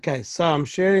Okay, so I'm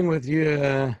sharing with you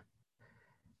a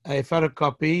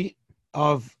photocopy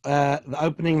of the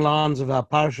opening lines of our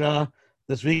parsha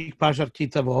this week, Parshat Ki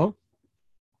Tavo.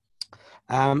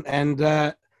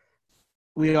 And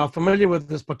we are familiar with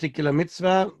this particular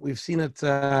mitzvah. We've seen it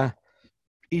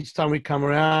each time we come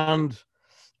around.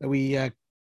 We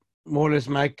more or less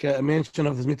make a mention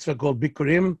of this mitzvah called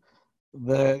Bikurim,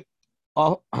 the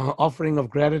offering of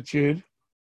gratitude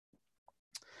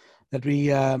that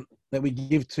we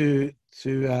give to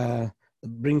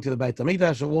bring to the Beit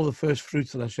HaMikdash of all the first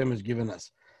fruits that Hashem has given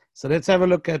us. So let's have a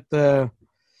look at the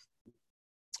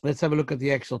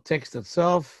actual text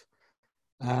itself.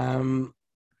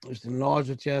 Just enlarge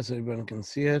it here so everyone can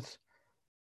see it.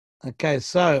 Okay,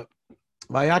 so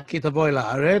Vayat ki tavo el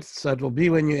haaretz, so it will be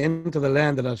when you enter the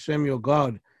land that Hashem your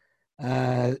God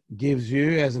gives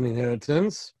you as an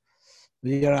inheritance.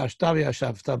 V'yarashta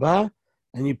v'yashavta ba,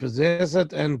 and you possess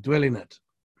it and dwell in it.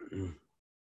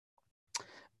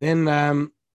 Then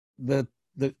the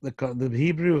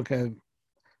Hebrew, okay,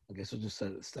 I guess we'll just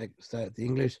stay at the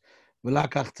English.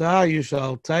 V'lakachta, you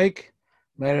shall take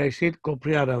mereshit kol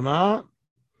pri adama,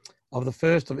 of the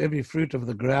first of every fruit of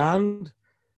the ground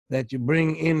that you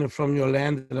bring in from your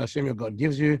land that Hashem your God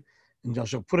gives you, and you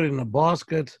shall put it in a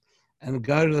basket and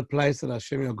go to the place that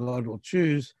Hashem your God will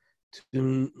choose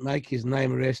to make His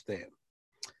name rest there.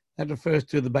 That refers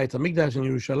to the Beit HaMikdash in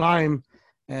Yerushalayim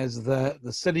as the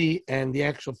city and the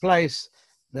actual place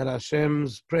that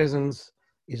Hashem's presence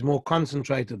is more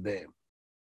concentrated there.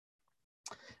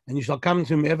 And you shall come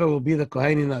to whomever will be the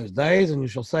Kohen in those days, and you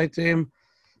shall say to him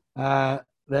that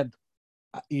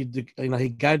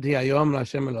Higadi Hayom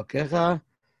Hashem Elokecha,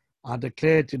 I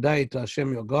declare today to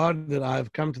Hashem your God that I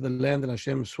have come to the land that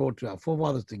Hashem swore to our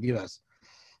forefathers to give us.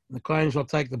 And the Kohen shall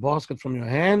take the basket from your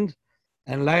hand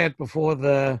and lay it before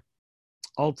the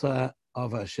altar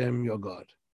of Hashem your God.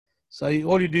 So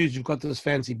all you do is you've got this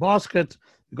fancy basket,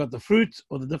 you've got the fruit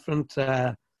or the different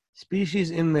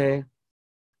species in there.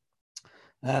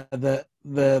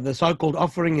 The so-called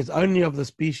offering is only of the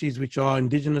species which are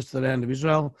indigenous to the land of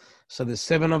Israel. So there's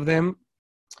 7 of them.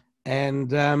 And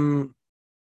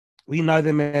we know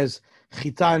them as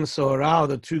chita and sorah,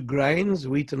 the 2 grains,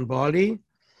 wheat and barley.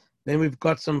 Then we've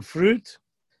got some fruit.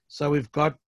 So we've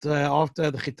got,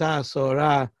 after the chita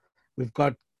sorah, we've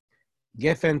got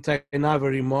gefen, teina,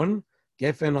 rimon.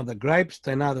 Gefen are the grapes,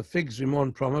 teina the figs,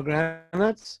 rimon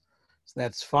pomegranates. So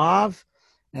that's 5.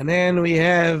 And then we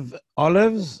have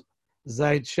olives,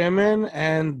 zayt shemen,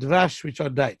 and dvash, which are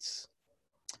dates.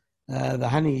 The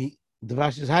honey,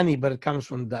 dvash is honey, but it comes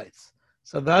from dates.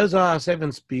 So those are our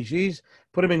 7 species.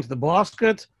 Put them into the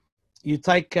basket. You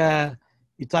take the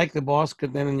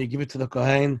basket then and you give it to the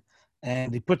Kohen,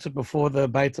 and he puts it before the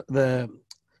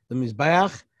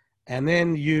Mizbeach, and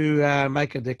then you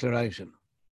make a declaration.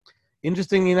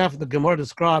 Interestingly enough, the Gemara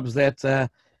describes that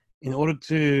in order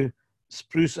to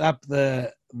spruce up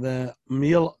the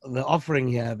meal, the offering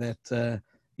here that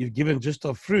you've given just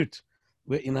of fruit,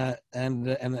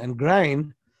 and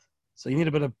grain, so you need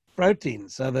a bit of protein.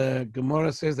 So the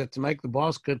Gemara says that to make the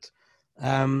basket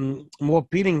more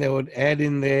appealing, they would add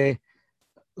in there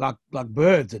like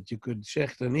birds that you could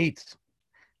shecht and eat.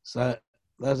 So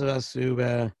those of us who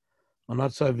are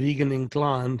not so vegan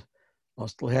inclined are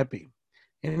still happy.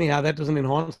 Anyhow, that was an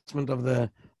enhancement of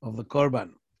the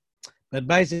korban. But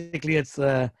basically, it's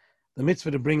the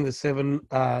mitzvah to bring the 7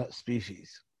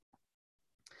 species.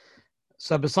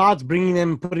 So besides bringing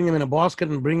them, putting them in a basket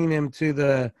and bringing them to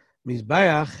the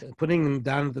Mizbeach, putting them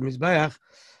down at the Mizbeach,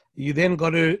 you then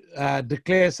got to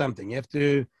declare something. You have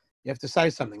to say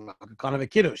something, like a kind of a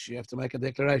kiddush. You have to make a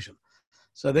declaration.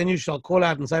 So then you shall call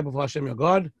out and say before Hashem your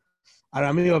God,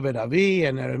 Arami Oved Avi,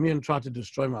 and Aramean tried to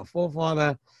destroy my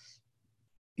forefather.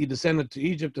 He descended to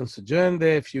Egypt and sojourned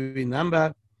there, few in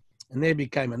number, and there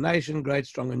became a nation, great,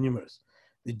 strong, and numerous.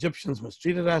 The Egyptians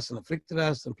mistreated us and afflicted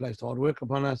us and placed hard work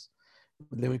upon us.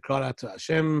 But then we cried out to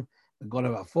Hashem, the God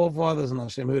of our forefathers, and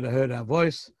Hashem heard our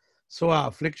voice, saw our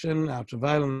affliction, our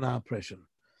travail, and our oppression.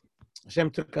 Hashem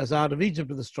took us out of Egypt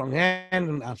with a strong hand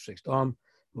and outstretched arm,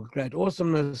 with great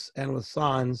awesomeness and with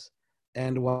signs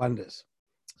and wonders.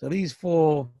 So these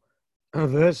 4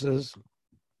 verses,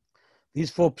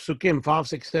 these 4 psukim, 5,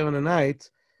 6, 7, and 8,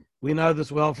 we know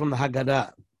this well from the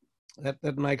Haggadah.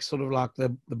 That makes sort of like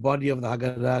the body of the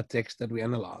Haggadah text that we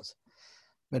analyze.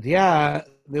 But here,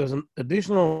 there was an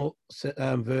additional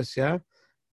verse here,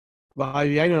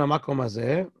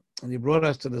 and he brought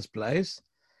us to this place,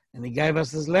 and he gave us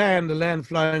this land, the land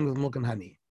flowing with milk and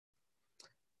honey.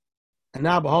 And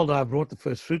now, behold, I have brought the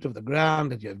first fruit of the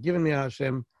ground that you have given me,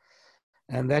 Hashem,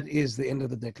 and that is the end of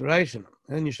the declaration.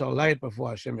 And then you shall lay it before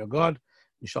Hashem your God,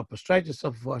 you shall prostrate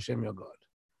yourself before Hashem your God.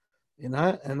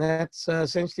 and that's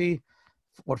essentially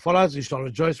what follows. You shall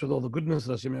rejoice with all the goodness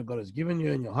that Hashem your God has given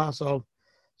you in your household.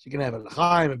 So you can have a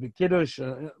l'chaim, a big kiddush,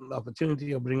 the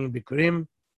opportunity of bringing bikurim.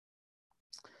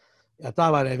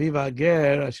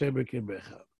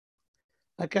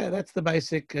 Okay, that's the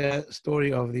basic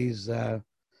story of these of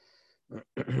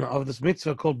this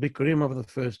mitzvah called bikurim, of the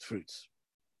first fruits.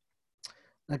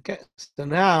 Okay, so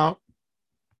now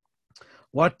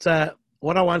what I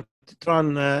want to try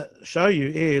and show you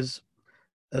is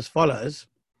as follows: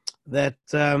 that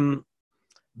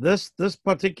this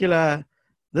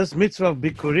mitzvah of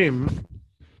bikurim,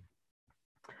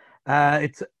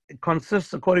 it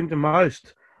consists, according to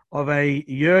most, of a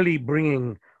yearly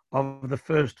bringing of the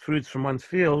first fruits from one's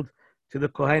field to the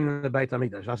Kohen and the Beit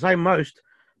HaMikdash. I say most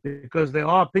because there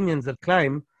are opinions that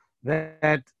claim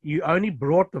that you only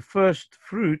brought the first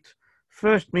fruit,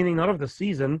 first meaning not of the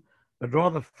season, but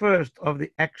rather first of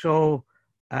the actual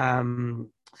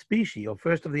species, or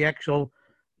first of the actual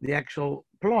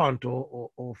plant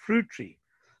or fruit tree.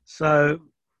 So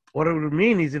what it would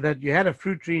mean is that you had a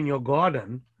fruit tree in your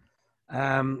garden.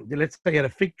 Let's say you had a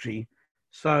fig tree.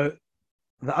 So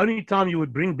the only time you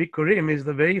would bring bikurim is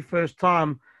the very first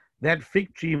time that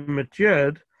fig tree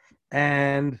matured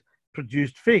and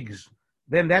produced figs.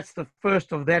 Then that's the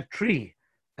first of that tree,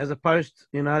 as opposed,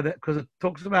 that because it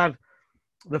talks about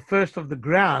the first of the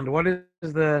ground. What is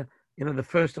the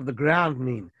first of the ground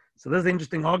mean? So there's an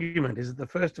interesting argument. Is it the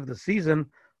first of the season,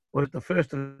 or is it the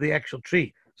first of the actual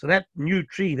tree? So that new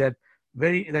tree that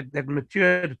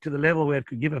matured to the level where it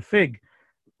could give a fig,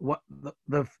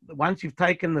 once you've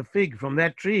taken the fig from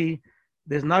that tree,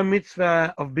 there's no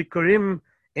mitzvah of bikurim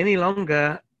any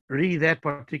longer that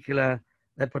particular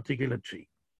tree.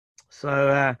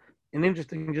 So an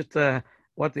interesting just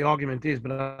what the argument is,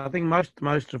 but I think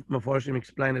most of Meforshim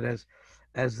explain it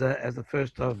as the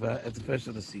first of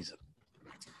the season.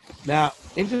 Now,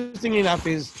 interesting enough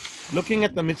is looking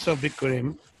at the mitzvah of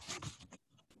bikurim.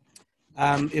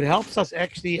 It helps us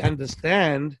actually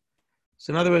understand.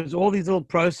 So in other words, all these little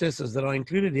processes that are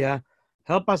included here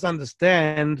help us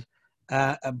understand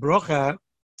a brocha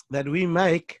that we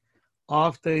make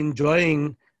after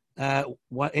enjoying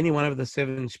any one of the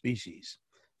 7 species.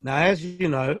 Now, as you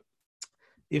know,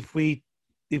 if we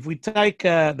take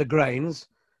the grains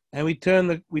and we turn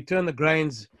the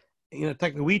grains,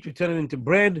 take the wheat, we turn it into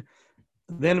bread,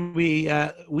 then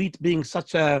wheat being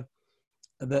such the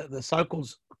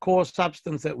so-called core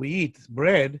substance that we eat,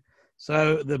 bread.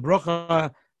 So the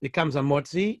brocha becomes a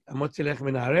motzi lechem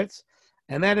min haaretz,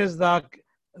 and that is like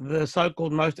the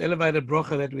so-called most elevated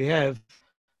brocha that we have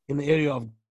in the area of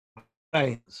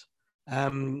grains.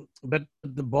 But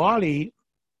the barley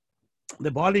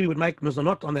we would make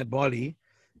mezonot on that barley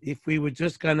if we were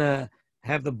just gonna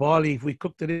have the barley, if we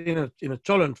cooked it in a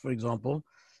cholent, for example,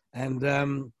 and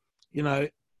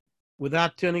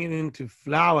without turning it into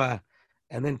flour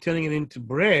and then turning it into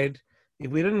bread.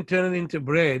 If we didn't turn it into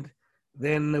bread,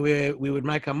 then we would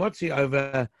make a motzi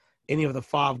over any of the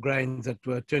 5 grains that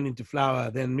were turned into flour,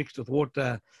 then mixed with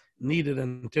water, kneaded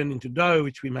and turned into dough,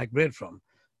 which we make bread from.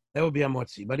 That would be a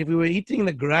motzi. But if we were eating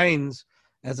the grains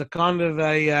as a kind of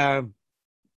a,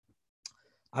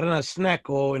 snack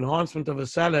or enhancement of a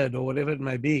salad or whatever it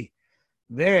may be,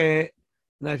 if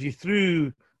you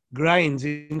threw grains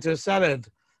into a salad,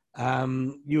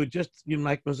 you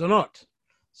make mezonot.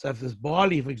 So if there's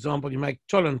barley, for example, you make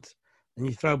cholent, and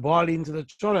you throw barley into the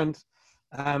cholent,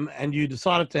 and you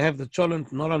decided to have the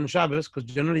cholent not on Shabbos, because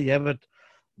generally you have it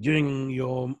during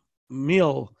your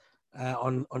meal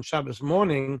on Shabbos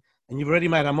morning, and you've already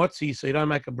made a motzi, so you don't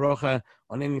make a brocha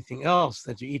on anything else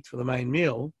that you eat for the main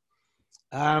meal.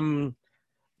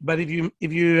 But if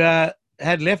you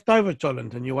had leftover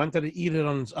cholent and you wanted to eat it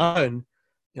on its own,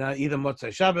 either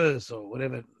Motzei Shabbos or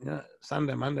whatever,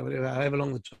 Sunday, Monday, whatever, however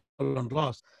long the cholent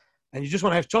lasts, and you just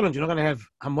want to have cholent, you're not going to have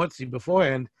hamotzi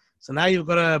beforehand. So now you've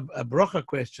got a brocha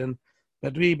question,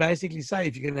 but we basically say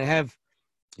if you're going to have,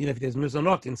 if there's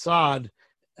mezonot inside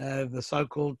the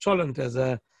so-called cholent as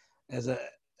a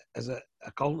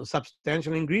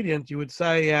substantial ingredient, you would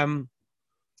say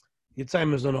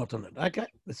mezonot on it. Okay,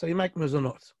 so you make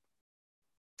mezonot.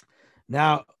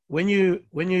 Now, when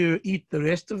you eat the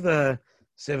rest of the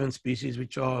 7 species,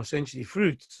 which are essentially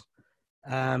fruits,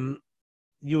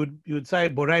 you would say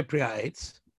borei pri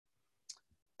ha'etz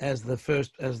as the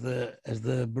first, as the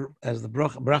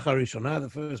bracha rishona, the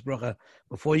first bracha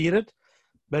before you eat it.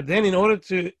 But then, in order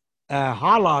to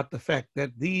highlight the fact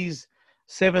that these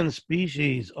 7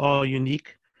 species are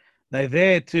unique, they're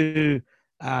there to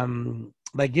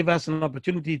they give us an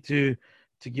opportunity to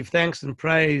give thanks and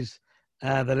praise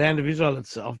the land of Israel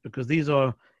itself, because these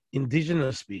are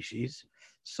indigenous species.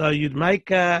 So you'd make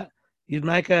you'd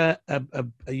make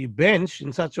you bench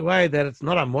in such a way that it's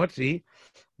not a motzi,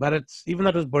 but it's, even though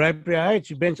it was borei priya,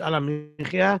 you bench ala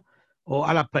michya or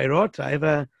ala peirot,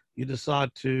 however you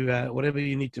decide to, whatever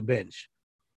you need to bench.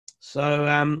 So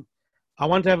I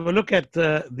want to have a look at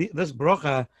this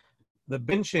brocha, the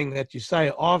benching that you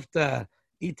say after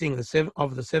eating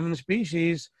the seven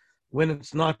species when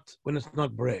it's not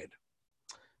bread.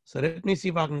 So let me see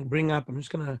if I can bring up. I'm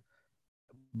just going to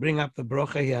bring up the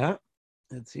brocha here.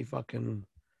 Let's see if I can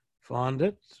find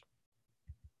it.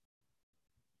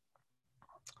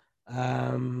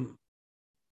 Okay,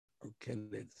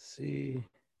 let's see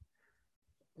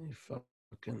if I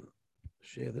can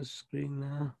share this screen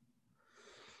now.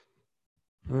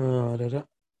 Oh,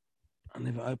 I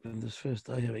never opened this first.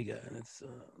 Oh, here we go. And it's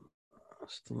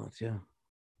still not here.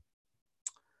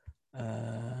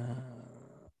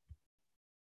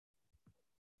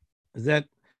 Is that?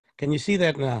 Can you see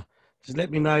that now? Just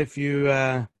let me know if you.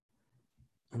 No,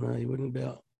 you wouldn't be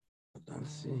able. I don't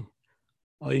see.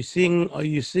 Are you seeing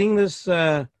this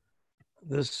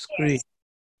this screen?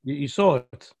 Yes. You saw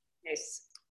it. Yes.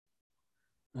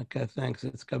 Okay, thanks.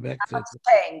 Let's go back to Now it. it's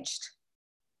changed.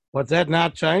 What's that now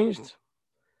changed?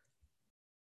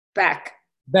 Back.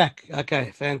 Back.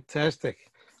 Okay,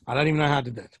 fantastic. I don't even know how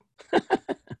to do that.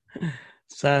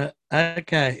 So,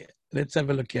 okay, let's have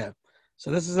a look here.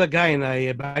 So this is again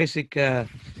a basic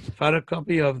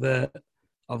photocopy of the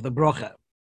brocha.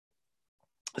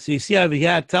 So you see over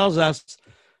here, it tells us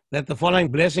that the following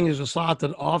blessing is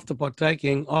recited after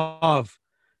partaking of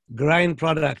grain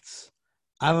products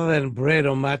other than bread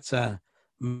or matzah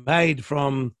made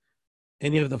from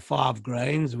any of the 5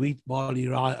 grains: wheat, barley,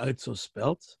 rye, oats, or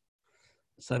spelt.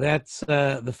 So that's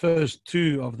the first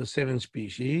 2 of the 7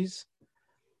 species.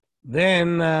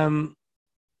 Then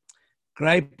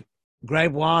grape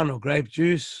wine or grape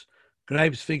juice,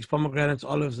 grapes, figs, pomegranates,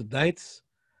 olives, or dates.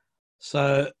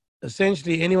 So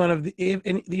essentially, any one of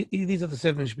these are the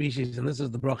 7 species, and this is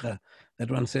the bracha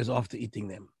that one says after eating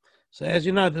them. So as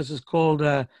you know, this is called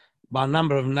by a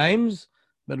number of names,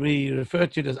 but we refer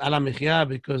to it as ala michya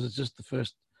because it's just the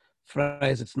first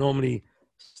phrase it's normally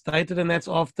stated, and that's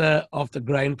after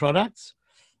grain products.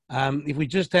 If we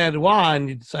just had wine,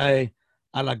 you'd say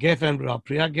ala gefen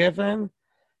priya gefen,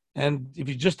 and if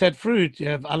you just had fruit, you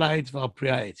have ala eitz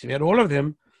priya eitz. If you had all of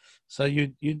them, so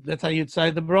that's how you'd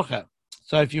say the bracha.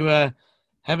 So if you were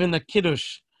having the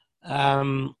kiddush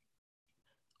after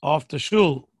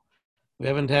shul, we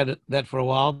haven't had that for a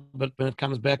while, but when it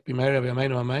comes back, b'meira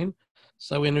b'yameinu amen.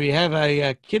 So when we have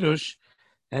a kiddush,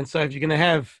 and so if you're going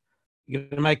to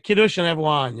make kiddush and have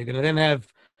wine, you're going to then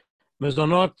have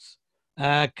mezonot,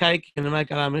 cake, and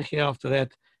make ala michya after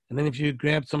that. And then if you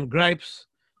grab some grapes,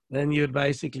 then you'd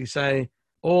basically say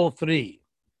all 3.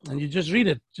 And you just read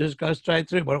it. Just go straight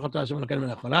through. Baruch atah Hashem Elokeinu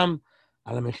melech haolam,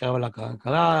 ala michya v'ala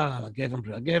kala, ala gefen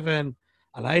priya gefen,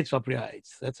 ala eitz v'priya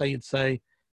eitz. That's how you'd say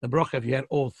the bracha if you had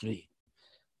all 3.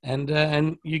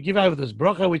 And you give over this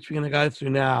bracha, which we're going to go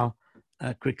through now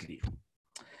quickly.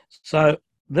 So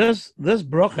this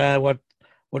bracha, what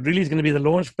really is going to be the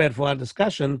launch pad for our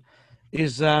discussion,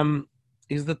 is the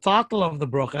title of the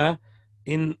bracha.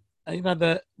 In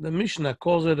the Mishnah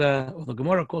calls it or the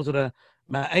Gemara calls it a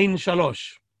ma'ain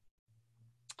shalosh.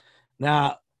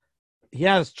 Now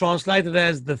here it's translated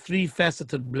as the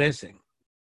 3-faceted blessing.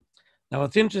 Now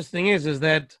what's interesting is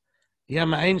that here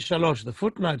ma'ain shalosh, the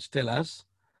footnotes tell us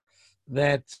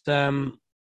that the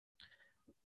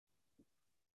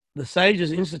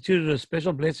sages instituted a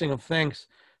special blessing of thanks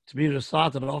to be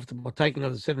recited after partaking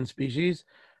of the 7 species,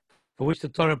 for which the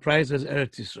Torah praises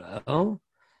Eretz Yisrael.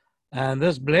 And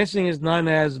this blessing is known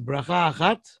as bracha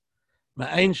achat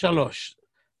ma'ain shalosh,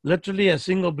 literally a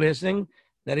single blessing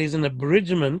that is an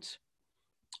abridgment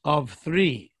of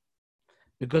 3,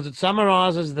 because it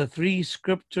summarizes the 3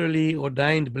 scripturally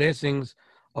ordained blessings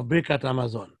of Birkat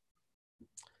Hamazon.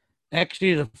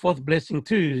 Actually, the 4th blessing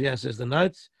too, yes, as the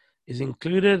notes, is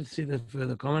included. See the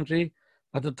further commentary,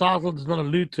 but the title does not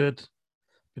allude to it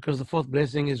because the 4th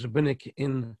blessing is rabbinic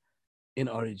in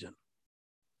origin.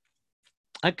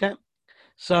 Okay,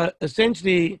 so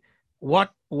essentially,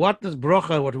 what this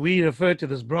bracha, what we refer to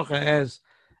this bracha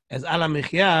as ala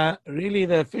michya, really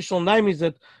the official name is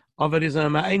of it is a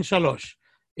ma'ain shalosh.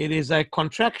 It is a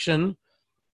contraction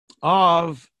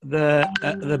of the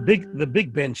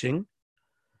big benching.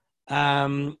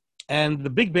 And the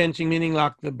big benching, meaning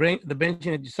like the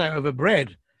benching that you say over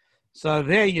bread. So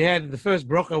there you had the first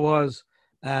bracha was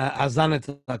azan et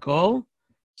hakol.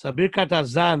 So birkat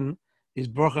azan is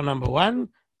bracha number 1.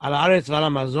 Al haaretz v'al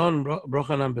hamazon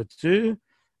bracha number 2,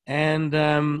 and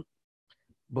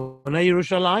Bonei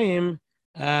Yerushalayim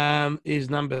is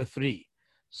number 3.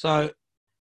 So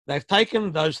they've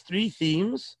taken those three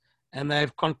themes and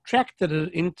they've contracted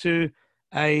it into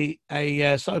a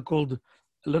so-called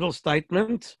little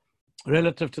statement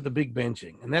relative to the big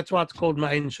benching. And that's why it's called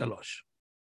Ma'in Shalosh.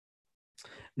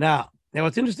 Now,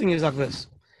 what's interesting is like this.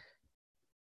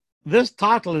 This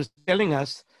title is telling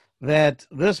us that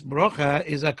this brocha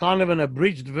is a kind of an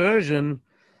abridged version,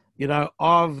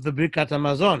 of the Birkat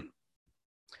Hamazon.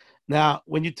 Now,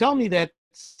 when you tell me that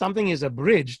something is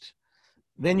abridged,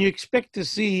 then you expect to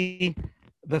see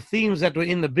the themes that were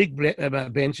in the big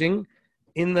benching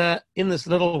in this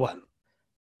little one.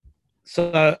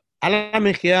 So, Ala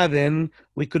Mechia, then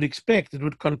we could expect it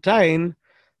would contain,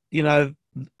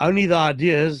 only the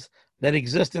ideas that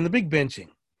exist in the big benching,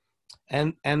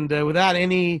 and without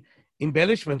any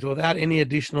embellishment, without any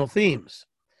additional themes.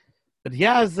 But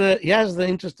here's the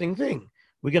interesting thing: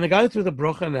 we're going to go through the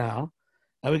brocha now,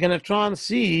 and we're going to try and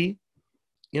see,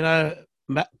 that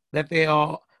there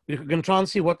are. We're going to try and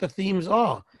see what the themes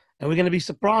are, and we're going to be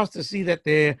surprised to see that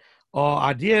there are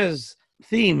ideas,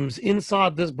 themes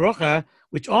inside this brocha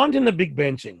which aren't in the big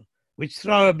benching, which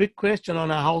throw a big question on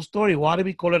our whole story. Why do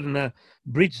we call it an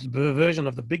abridged version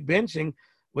of the big benching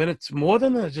when it's more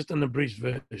than just an abridged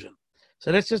version?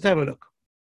 So let's just have a look.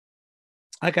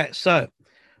 Okay, so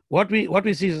what we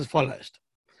see is as follows.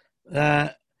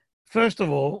 First of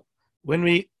all, when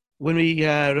we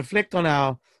reflect on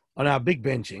our big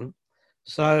benching,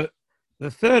 so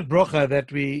the third brocha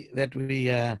that we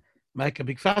make a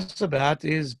big fuss about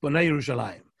is Bonei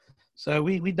Yerushalayim. So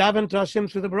we dive into Hashem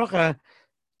through the brocha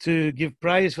to give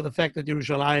praise for the fact that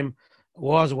Yerushalayim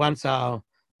was once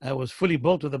was fully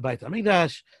built with the Beit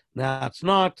HaMikdash. Now it's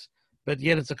not, but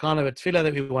yet it's a kind of a tefillah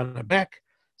that we want back.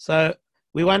 So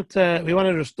we want to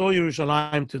restore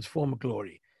Yerushalayim to its former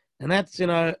glory, and that's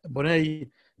Bonei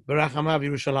Berachamav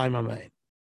Yerushalayim Amen.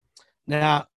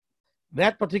 Now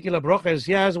that particular brocha is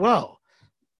here as well.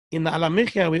 In the Ala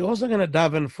Mechia, we're also going to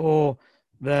daven for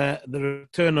the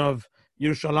return of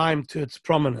Yerushalayim to its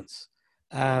prominence,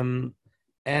 and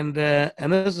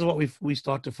this is what we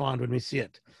start to find when we see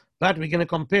it. But we're going to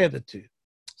compare the two.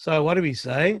 So what do we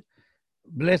say?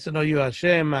 Blessed are you,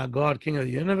 Hashem, our God, King of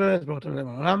the universe.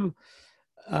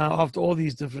 After all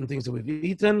these different things that we've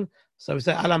eaten, so we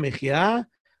say Ala Mechia,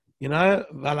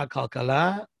 Vala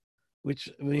Kalkala, which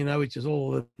is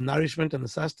all the nourishment and the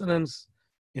sustenance,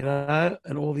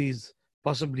 and all these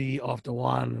possibly after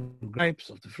wine and grapes,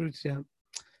 after fruits, yeah.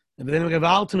 And then we go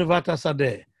Val Tunuvata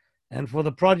Sadeh, and for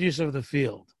the produce of the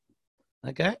field.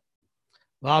 Okay?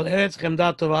 Val Eretz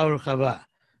Chemdat Tova Urchava,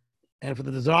 and for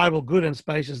the desirable, good and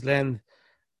spacious land,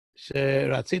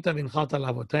 Sheratzita Vinchat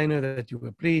Lavotenu, that you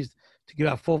were pleased to give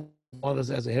our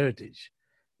forefathers as a heritage.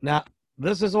 Now,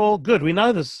 this is all good. We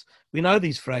know this. We know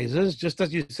these phrases, just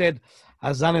as you said,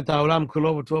 Hazanet Ha'olam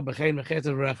Kulo B'Tov B'Chein Mechesed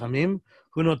V'Rachamim,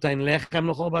 Hu Notein Lechem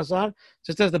L'Chol Basar.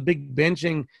 Just as the big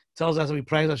benching tells us that we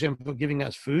praise Hashem for giving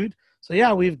us food. So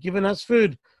yeah, we've given us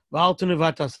food. V'al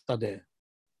Tunuvat Sadeh.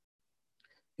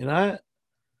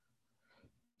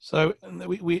 So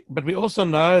but we also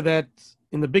know that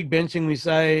in the big benching we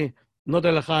say,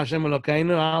 Nodeh Lecha Hashem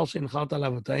Elokeinu, Al Shinchalta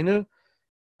Lavotenu,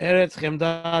 Eretz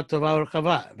Chemda Tova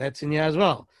Urchava. That's in here as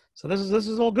well. So this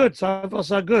is all good. So far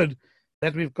so good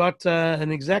that we've got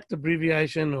an exact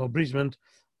abbreviation or abridgment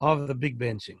of the big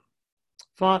benching.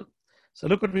 Fine. So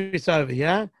look what we say over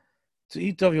here. To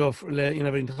eat of your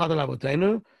V'Ninchat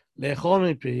Lavotenu,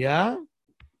 Le'echol Mipriyah,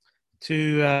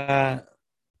 to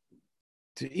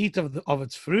eat of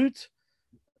its fruit,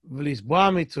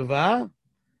 V'Lisboa Mituvah,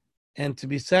 and to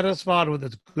be satisfied with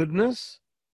its goodness.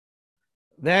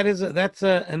 That's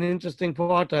an interesting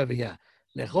part over here.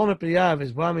 Lechol Mepriyah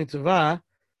V'Lisboa Mituvah,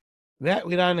 that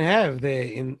we don't have there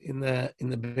in the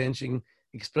benching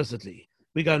explicitly.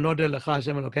 We go Nodeh Lecha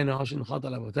Hashem Elokeinu Al Shinchalta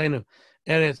Lavotenu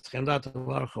Eretz Chemda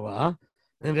Tova Urchava,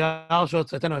 and V'Al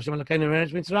Shotzatenu Hashem Elokeinu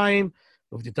Eretz Mitzrayim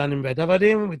Uv'Titanim Beit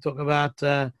Avadim. We talk about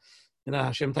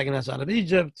Hashem taking us out of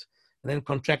Egypt, and then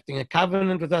contracting a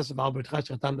covenant with us, the Brit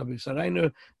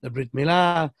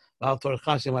Milah,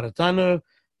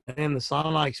 and then the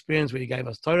Sinai experience where He gave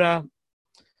us Torah,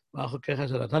 and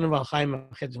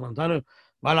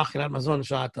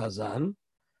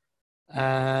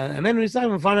then we say,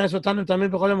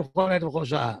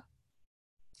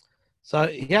 so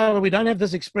here we don't have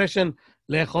this expression,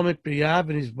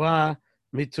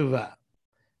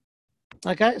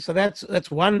 okay, so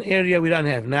that's one area we don't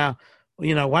have. Now,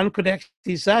 one could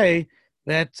actually say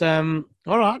that,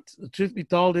 all right, the truth be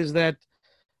told is that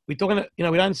we're talking,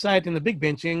 we don't say it in the big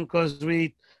benching because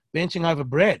we're benching over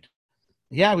bread.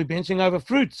 Yeah, we're benching over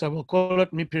fruit, so we'll call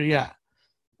it mipiriyah.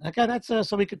 Okay, that's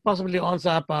so we could possibly answer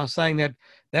up by saying that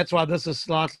that's why this is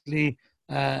slightly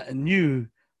new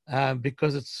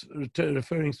because it's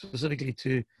referring specifically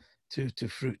to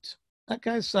fruit.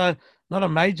 Okay, so not a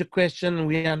major question.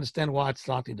 We understand why it's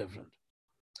slightly different.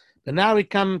 But now we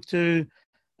come to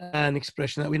an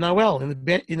expression that we know well in the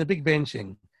big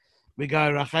benching. We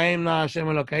go Rachaim na Hashem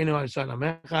Elokeinu al Yisrael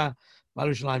Amecha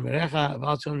V'Yerushalayim Yerecha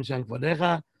V'Al Shem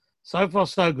Kvodecha. So far,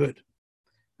 so good.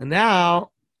 And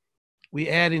now we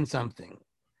add in something.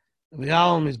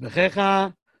 V'Al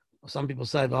Mizbechecha, or some people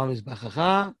say V'Al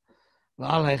Mizbechecha,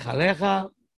 V'Al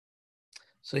Heichalecha.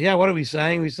 So yeah, what are we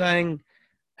saying? We're saying,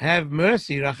 have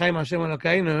mercy, Rachaim Hashem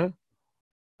Elokeinu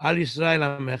al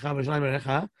Yisrael Amecha V'Yerushalayim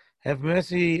Yerecha. Have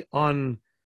mercy on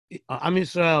Am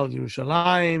Yisrael,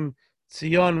 Yerushalayim,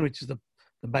 Tzion, which is the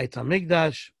Beit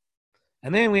HaMikdash.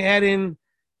 And then we add in,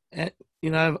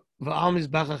 V'al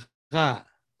Mizbechecha,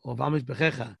 or V'al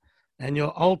Mizbechecha, and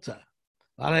your altar,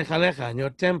 V'al Heichalecha, and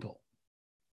your temple.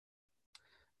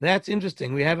 That's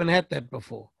interesting. We haven't had that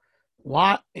before.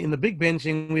 Why in the big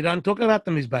benching we don't talk about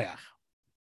the Mizbeach?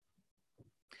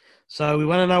 So we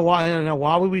want to know why.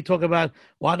 Why would we talk about?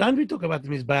 Why don't we talk about the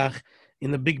Mizbeach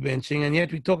in the big benching, and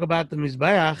yet we talk about the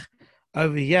Mizbeach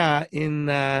over here in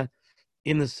the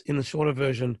shorter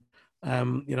version,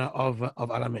 of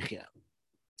Alamechia.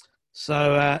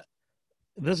 So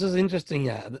this is interesting.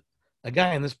 Yeah,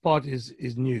 again, this part is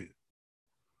new.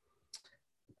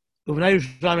 That's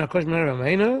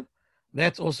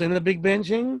also in the big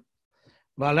benching.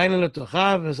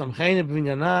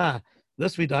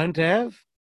 This we don't have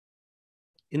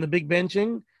in the big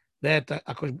benching. That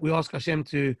we ask Hashem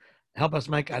to help us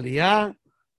make aliyah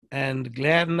and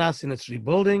gladden us in its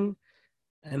rebuilding,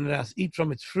 and let us eat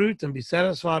from its fruit and be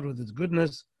satisfied with its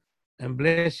goodness, and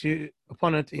bless you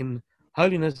upon it in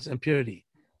holiness and purity.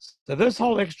 So this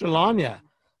whole extra line here,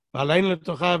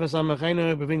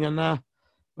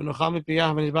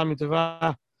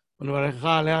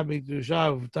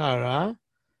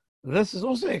 this is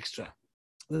also extra.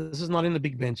 This is not in the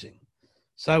big benching.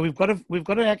 So we've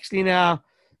got to actually now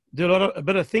do a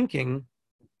bit of thinking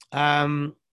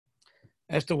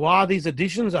as to why these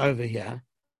additions over here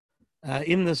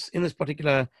in this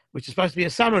particular, which is supposed to be a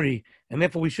summary, and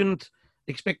therefore we shouldn't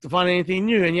expect to find anything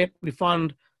new, and yet we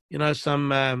find some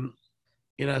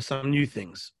new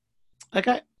things.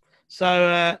 Okay,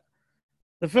 so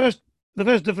the first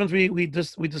difference we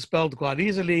dispelled quite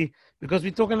easily because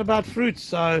we're talking about fruits,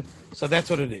 so that's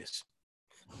what it is.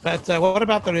 But what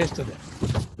about the rest of them?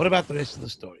 What about the rest of the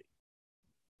story?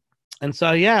 And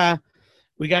so we're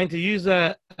going to use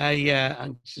to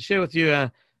share with you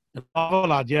a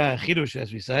novel idea, a chidush,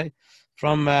 as we say,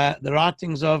 from the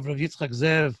writings of Rav Yitzchak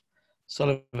Zev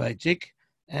Soloveitchik,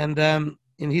 and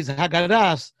in his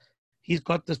Haggadahs, he's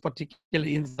got this particular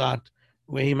insight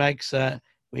where he makes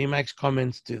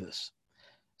comments to this.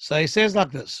 So he says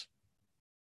like this.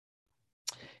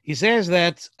 He says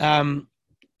that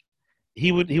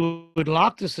he would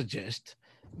like to suggest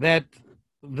that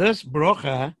this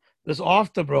bracha, this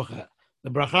after bracha, the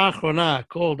bracha achrona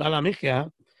called Alamichya,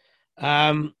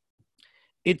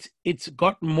 it's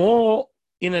got more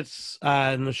in its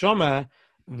neshama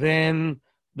than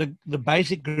the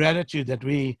basic gratitude that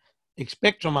we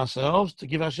expect from ourselves to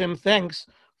give Hashem thanks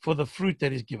for the fruit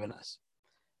that He's given us.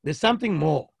 There's something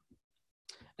more,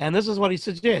 and this is what he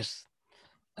suggests.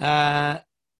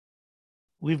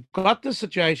 We've got this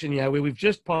situation here where we've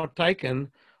just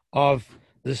partaken of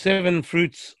the 7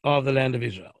 fruits of the land of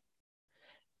Israel.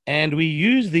 And we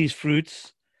use these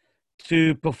fruits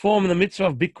to perform the mitzvah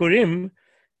of Bikurim,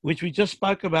 which we just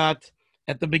spoke about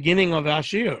at the beginning of our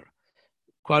shiur,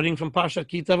 quoting from Parshat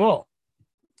Ki Tavo.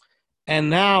 And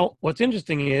now what's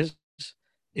interesting is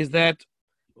that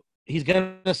he's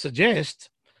going to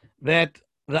suggest that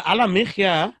the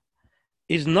Alamichya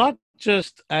is not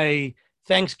just a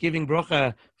Thanksgiving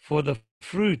bracha for the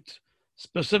fruit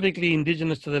specifically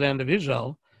indigenous to the land of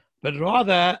Israel, but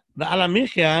rather the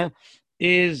Alamichya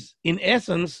is in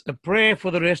essence a prayer for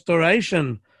the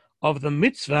restoration of the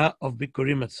mitzvah of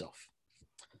Bikurim itself.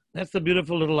 That's the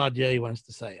beautiful little idea he wants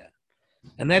to say here.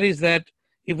 And that is that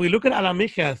if we look at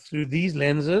Alamichya through these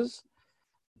lenses,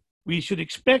 we should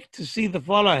expect to see the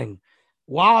following.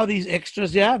 Why are these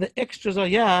extras here? The extras are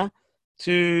here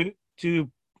to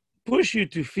push you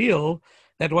to feel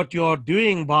that what you're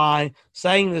doing by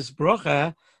saying this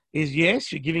bracha is,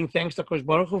 yes, you're giving thanks to Kosh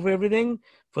Baruch Hu for everything,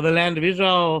 for the land of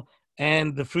Israel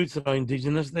and the fruits that are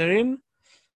indigenous therein.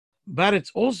 But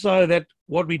it's also that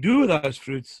what we do with those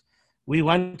fruits, we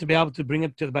want to be able to bring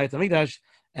it to the Beit HaMikdash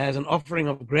as an offering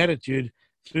of gratitude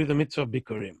through the mitzvah of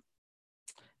Bikurim.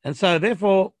 And so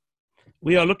therefore,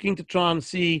 we are looking to try and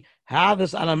see how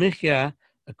this Alamichya,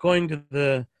 according to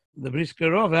the Brisker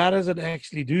Rov, how does it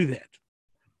actually do that?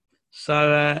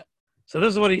 So So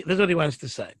this is what he wants to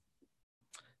say.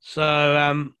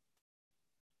 So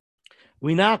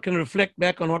we now can reflect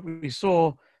back on what we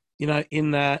saw,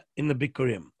 in the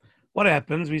Bikurim. What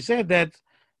happens? We said that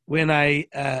when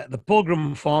the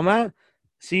pilgrim farmer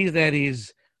sees that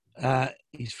his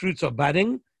fruits are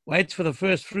budding, waits for the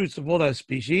first fruits of all those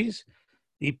species,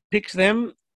 he picks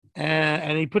them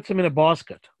and he puts them in a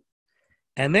basket,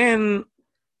 and then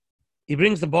he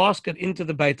brings the basket into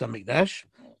the Beit HaMikdash.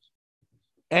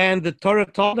 And the Torah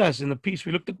told us in the piece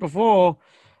we looked at before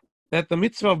that the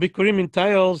mitzvah of Bikurim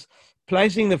entails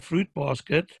placing the fruit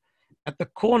basket at the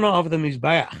corner of the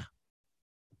Mizbeach.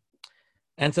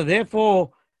 And so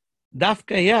therefore,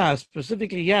 Dafka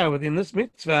specifically within this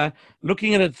mitzvah,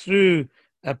 looking at it through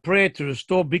a prayer to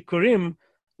restore Bikurim,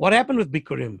 what happened with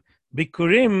Bikurim?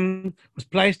 Bikurim was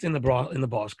placed in the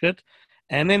basket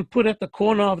and then put at the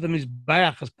corner of the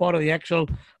Mizbeach as part of the actual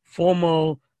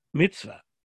formal mitzvah.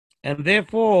 And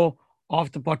therefore,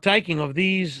 after partaking of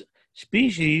these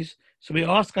species, so we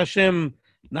ask Hashem,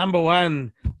 number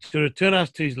one, to return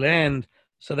us to his land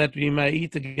so that we may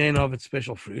eat again of its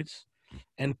special fruits.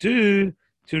 And two,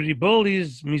 to rebuild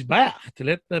his Mizbeach, to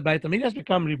let the Beit HaMikdash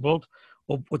become rebuilt,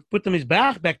 or put the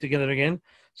Mizbeach back together again,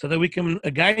 so that we can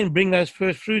again bring those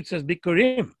first fruits as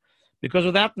Bikurim. Because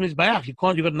without the Mizbeach, you've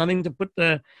got nothing to put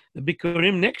the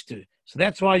Bikurim next to. So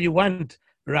that's why you want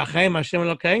Rachem Hashem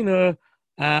Elokeinu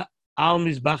al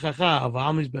Mizbechacha, of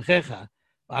al Mizbechecha,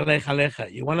 alech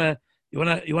alecha. You want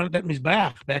that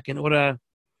Mizbeach back in order,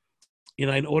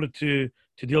 in order to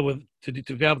deal with, to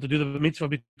be able to do the mitzvah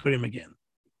Bikurim again.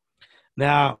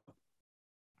 Now,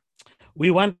 we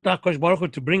want HaKadosh Baruch Hu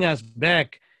to bring us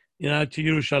back, to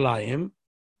Yerushalayim,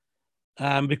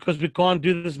 because we can't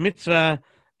do this mitzvah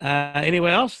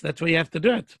anywhere else. That's where you have to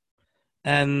do it.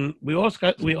 And we ask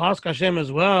Hashem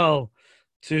as well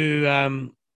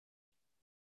to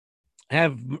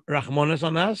have Rachmanos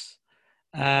on us,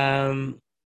 on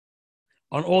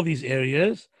all these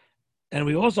areas. And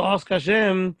we also ask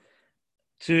Hashem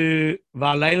to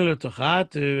allow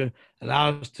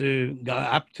us to go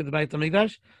up to the Beit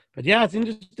HaMikdash. But it's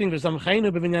interesting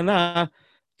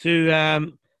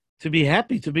to be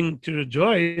happy, to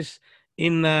rejoice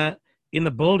in the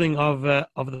building of the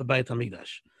Beit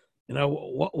HaMikdash.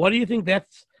 What do you think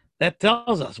that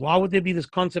tells us? Why would there be this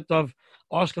concept of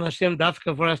asking Hashem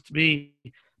dafka for us to be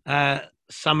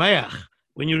sameach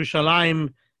when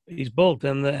Yerushalayim is built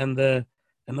and the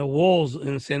walls,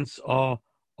 in a sense, are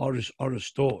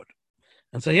restored?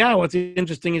 And so, what's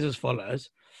interesting is as follows.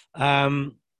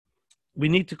 We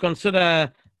need to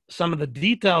consider some of the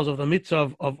details of the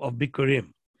mitzvah of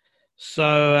Bikurim.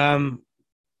 So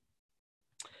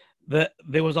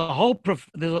there was a whole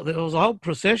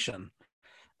procession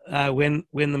when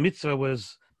the mitzvah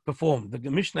was performed.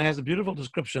 The Mishnah has a beautiful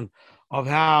description of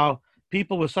how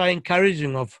people were so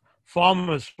encouraging of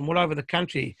farmers from all over the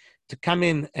country to come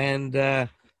in and bring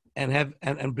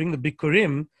the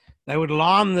Bikurim. They would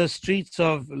line the streets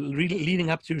leading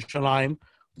up to Yerushalayim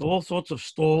with all sorts of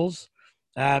stalls.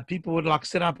 People would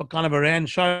set up a kind of a ran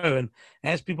show, and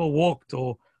as people walked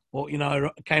or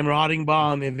came riding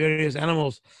by on their various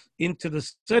animals into the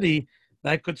city,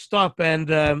 they could stop and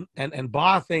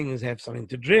buy things, have something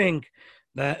to drink.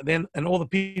 Then all the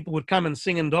people would come and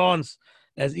sing and dance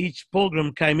as each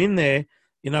pilgrim came in there,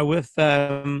 with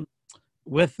their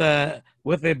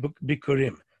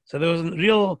Bikurim. So there was a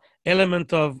real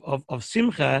element of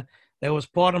simcha that was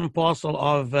part and parcel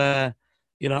of the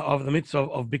mitzvah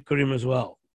of Bikurim as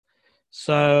well.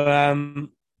 So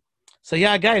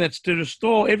again, it's to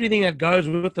restore everything that goes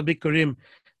with the Bikurim,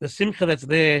 the simcha that's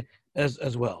there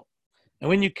as well. And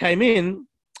when you came in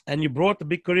and you brought the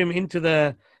Bikurim into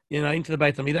the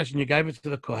Beit HaMikdash and you gave it to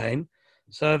the Kohen,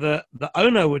 so the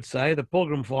owner would say, the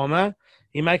pilgrim farmer,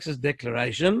 he makes his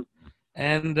declaration,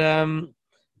 and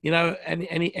he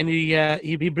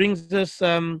brings this,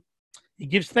 he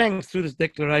gives thanks through this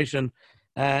declaration,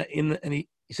 and he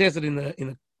says it in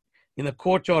the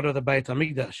courtyard of the Beit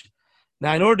HaMikdash.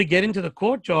 Now, in order to get into the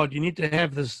courtyard, you need to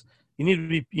have this. You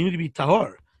need to be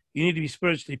tahor. You need to be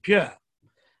spiritually pure.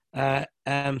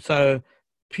 So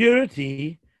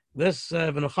purity. This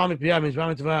v'nochami piyah means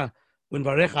when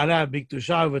varech ala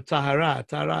b'ktusha v'tahara.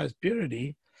 Tahara is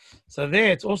purity. So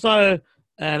there, it's also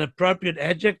an appropriate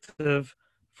adjective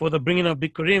for the bringing of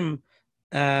Bikurim,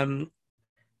 as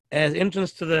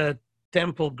entrance to the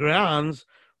temple grounds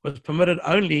was permitted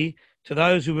only to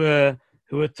those who were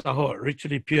tahor,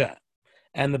 ritually pure.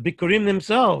 And the Bikurim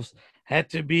themselves had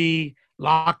to be,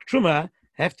 like Truma,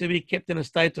 have to be kept in a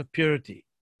state of purity.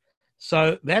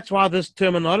 So that's why this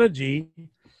terminology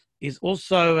is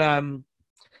also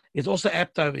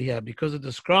apt over here, because it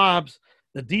describes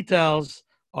the details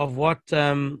what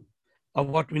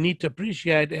we need to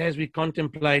appreciate as we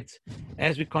contemplate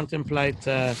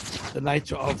the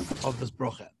nature of this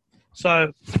bracha.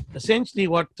 So essentially,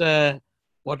 what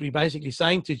we're basically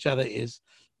saying to each other is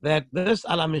that this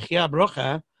Al HaMichya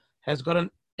bracha has got an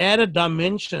added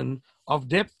dimension of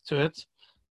depth to it,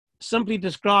 simply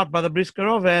described by the Brisker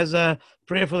Rov as a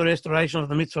prayer for the restoration of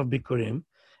the mitzvah of Bikurim,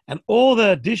 and all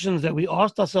the additions that we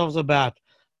asked ourselves about,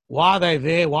 why they're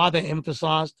there, why they're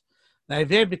emphasized. They're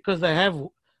there because they have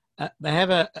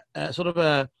a sort of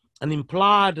an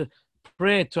implied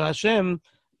prayer to Hashem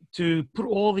to put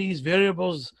all these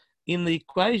variables in the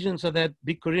equation so that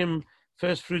Bikurim,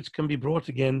 first fruits, can be brought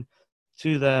again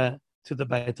to the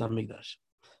Beit HaMikdash.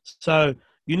 So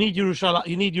you need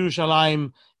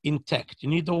Yerushalayim intact. You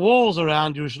need the walls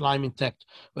around Yerushalayim intact.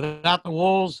 Without the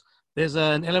walls, there's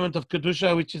an element of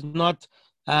Kedusha which is not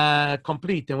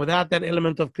complete. And without that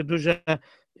element of Kedusha,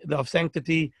 of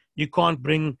sanctity, you can't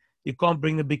bring the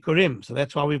Bikurim. So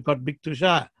that's why we've got Big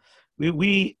Tusha.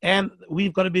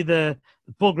 We've got to be the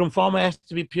pilgrim farmer has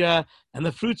to be pure, and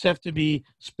the fruits have to be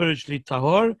spiritually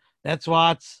tahor. That's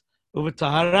why it's over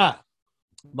tahara.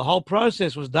 The whole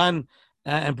process was done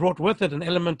and brought with it an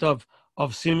element of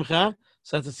simcha.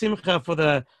 So it's a simcha for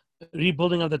the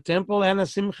rebuilding of the temple, and a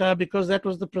simcha because that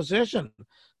was the procession.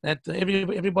 That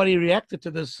everybody reacted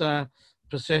to this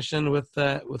procession with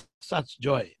such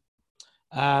joy.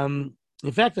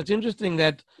 In fact, it's interesting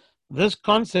that this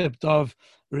concept of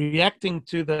reacting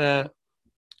to the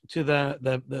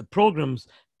pilgrims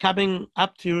coming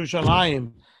up to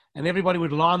Yerushalayim, and everybody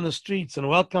would line the streets and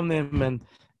welcome them, and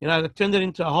it turned it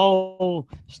into a whole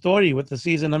story with the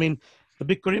season. I mean, the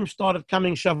Bikurim started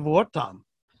coming Shavuot time,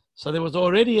 so there was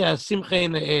already a simcha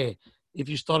in the air if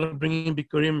you started bringing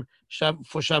Bikurim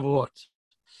for Shavuot.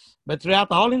 But throughout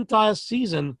the whole entire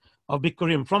season of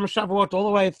Bikurim, from Shavuot all the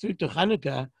way through to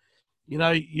Hanukkah,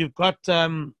 you've got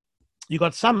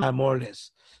summer more or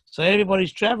less. So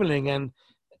everybody's traveling, and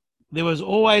there was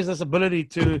always this ability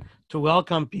to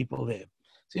welcome people there.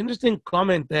 It's an interesting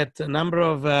comment that a number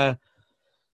of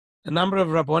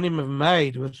Rabbonim have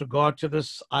made with regard to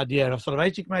this idea. Rav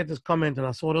Soloveitchik made this comment, and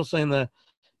I saw it also in the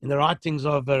writings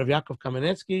of Rav Yaakov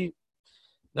Kamenetsky.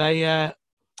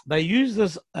 They use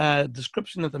this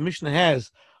description that the Mishnah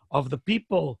has of the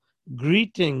people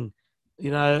greeting,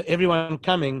 everyone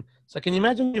coming. So can you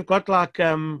imagine you've got like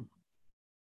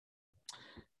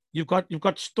you've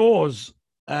got stores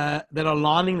that are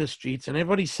lining the streets, and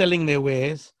everybody's selling their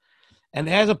wares. And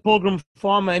as a pilgrim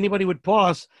farmer, anybody would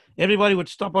pass, everybody would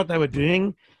stop what they were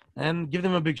doing and give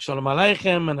them a big shalom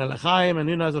aleichem and a lechaim, and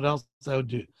who knows what else they would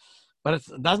do. But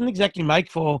it doesn't exactly make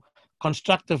for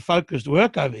constructive, focused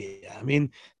work over here. I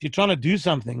mean, if you're trying to do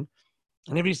something,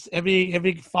 and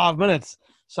every 5 minutes,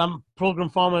 some pilgrim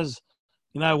farmers,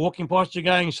 walking past you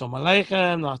going, Shalom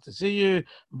Aleichem, nice to see you,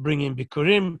 bring in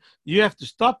Bikurim. You have to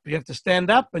stop, you have to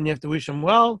stand up, and you have to wish them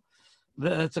well.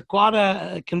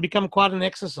 It can become quite an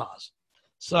exercise.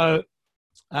 So,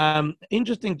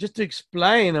 interesting, just to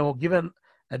explain or give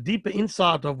a deeper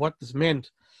insight of what this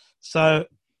meant. So,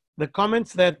 the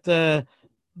comments that the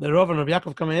Rav and Rav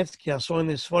Yaakov Kamenetsky I saw in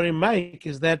this Sforim make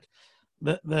is that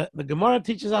the Gemara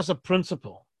teaches us a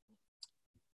principle.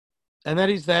 And that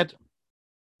is that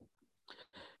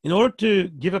in order to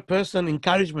give a person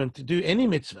encouragement to do any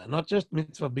mitzvah, not just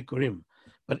mitzvah Bikurim,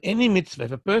 but any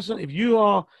mitzvah, if you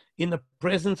are in the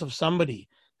presence of somebody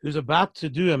who's about to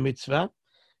do a mitzvah,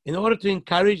 in order to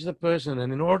encourage the person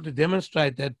and in order to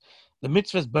demonstrate that the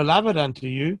mitzvah is beloved unto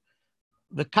you,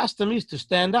 the custom is to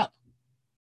stand up.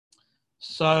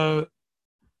 So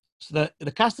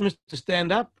the custom is to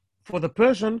stand up for the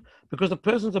person because the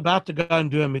person's about to go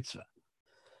and do a mitzvah.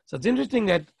 So it's interesting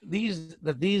that these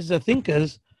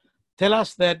thinkers tell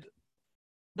us that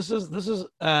this is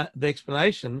the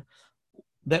explanation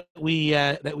that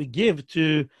we give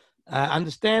to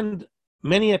understand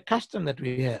many a custom that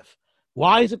we have.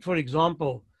 Why is it, for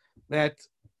example, that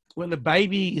when the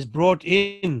baby is brought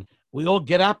in, we all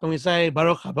get up and we say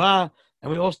Baruch haba,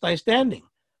 and we all stay standing?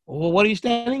 Well, what are you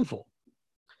standing for?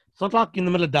 It's not like in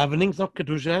the middle of davening. It's not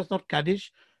kedusha. It's not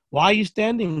kaddish. Why are you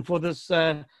standing for this?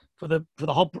 For the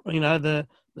whole, the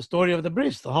story of the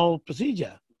bris, the whole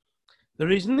procedure. The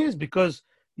reason is because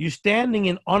you're standing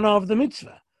in honor of the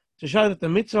mitzvah, to show that the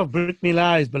mitzvah of Brit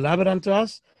Milah is beloved unto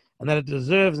us and that it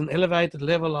deserves an elevated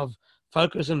level of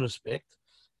focus and respect.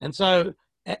 And so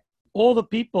all the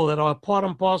people that are part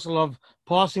and parcel of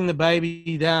passing the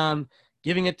baby down,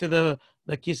 giving it to the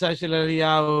Kisai Shel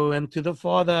Eliyahu and to the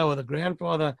father or the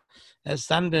grandfather as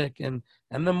Sandik, and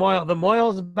the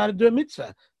moil is about to do a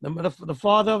mitzvah. The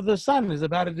father of the son is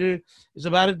about to do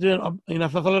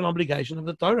fulfill an obligation of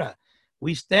the Torah.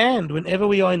 we stand whenever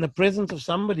we are in the presence of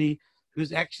somebody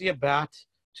who's actually about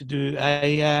to do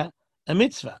a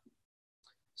mitzvah.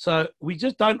 So we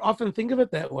just don't often think of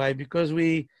it that way because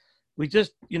we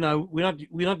just, we're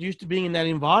not used to being in that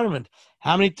environment.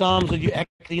 How many times are you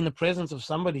actually in the presence of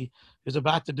somebody who's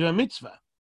about to do a mitzvah?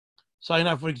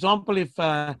 So, for example, if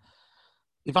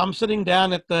I'm sitting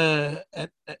down in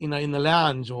the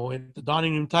lounge or at the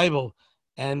dining room table,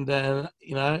 and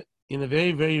in a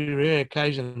very, very rare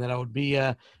occasion that I would be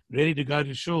ready to go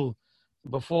to shul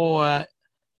before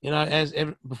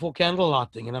before candle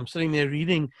lighting, and I'm sitting there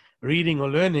reading or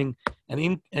learning, and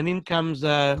in come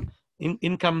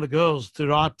the girls to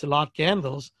light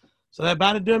candles. So they're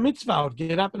about to do a mitzvah. I would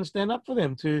get up and stand up for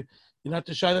them to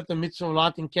show that the mitzvah of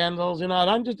lighting candles. I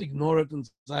don't just ignore it and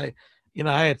say,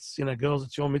 hey, it's girls,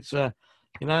 it's your mitzvah.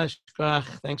 Thanks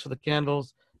for the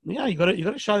candles. You got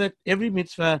to show that every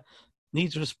mitzvah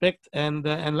needs respect and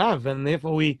love, and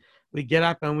therefore we get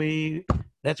up and we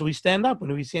stand up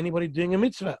when we see anybody doing a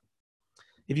mitzvah.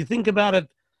 If you think about it,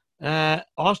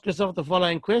 ask yourself the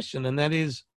following question, and that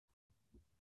is,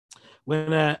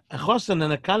 when a chosan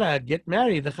and a kala get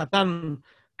married, the chatan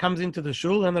comes into the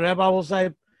shul and the rabbi will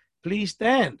say, please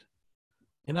stand.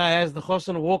 As the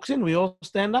chosan walks in, we all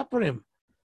stand up for him.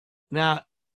 Now,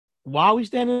 why are we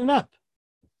standing up?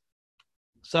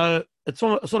 So it's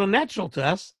sort of natural to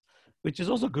us, which is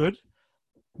also good.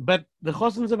 But the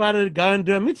chosan's about to go and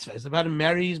do a mitzvah. It's about to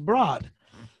marry his bride.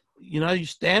 You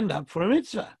stand up for a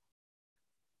mitzvah.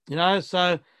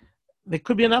 So there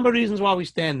could be a number of reasons why we're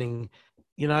standing.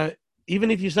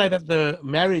 Even if you say that the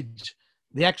marriage,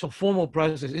 the actual formal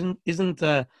process isn't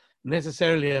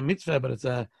necessarily a mitzvah, but it's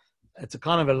a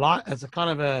kind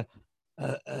of a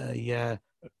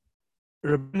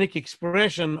rabbinic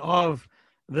expression of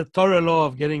the Torah law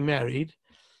of getting married.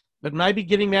 But maybe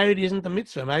getting married isn't the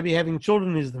mitzvah. Maybe having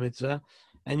children is the mitzvah,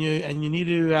 and you need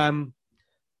to.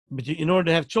 In order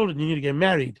to have children, you need to get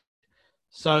married.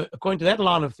 So, according to that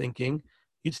line of thinking,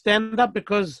 you'd stand up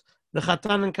because the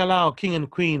chatan and kala are king and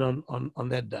queen on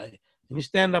that day, and you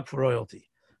stand up for royalty.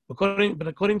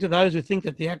 According to those who think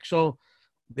that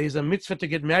there's a mitzvah to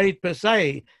get married per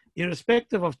se,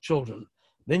 irrespective of children,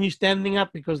 then you're standing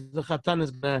up because the chatan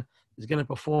is gonna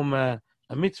perform a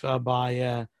mitzvah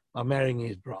by marrying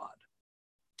his bride.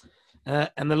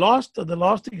 And the last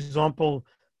example,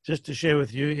 just to share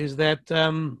with you, is that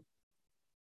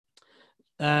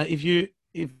if you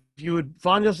would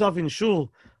find yourself in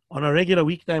shul on a regular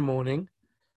weekday morning,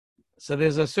 so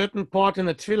there's a certain part in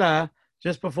the tefillah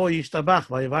just before Yishtabach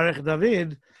by Yivarech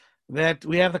David that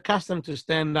we have the custom to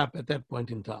stand up at that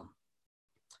point in time.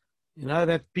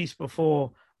 That piece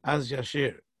before Az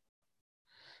Yashir.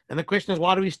 And the question is,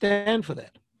 why do we stand for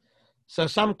that? So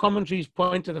some commentaries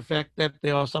point to the fact that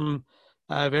there are some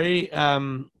very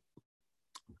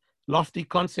lofty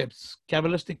concepts,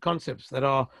 Kabbalistic concepts that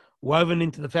are woven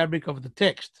into the fabric of the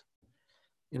text.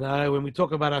 When we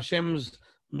talk about Hashem's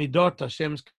midot,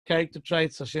 Hashem's character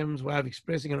traits, Hashem's way of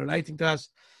expressing and relating to us,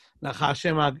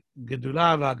 Hashem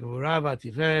HaGedula VaGevura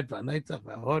VaTiferet VaNetzach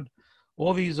VaHod,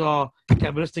 all these are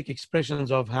Kabbalistic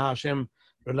expressions of how Hashem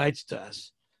relates to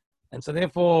us. And so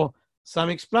therefore, some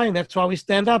explain that's why we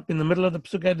stand up in the middle of the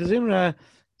Pesukei de Zimra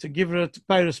to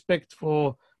pay respect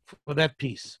for that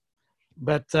piece.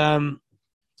 But the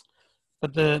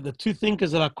two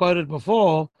thinkers that I quoted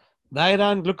before, they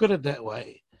don't look at it that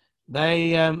way.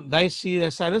 They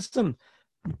say, listen,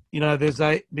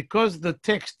 because the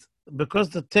text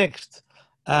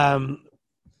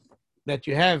that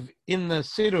you have in the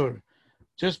Siddur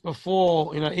just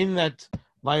before, in that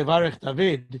Vayivarech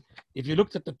David, if you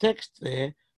looked at the text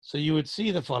there, so you would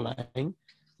see the following.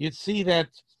 You'd see that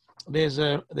there's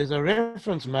a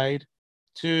reference made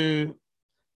to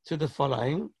the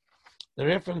following. The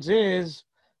reference is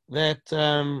that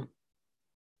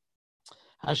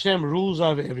Hashem rules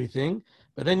over everything,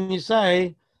 but then you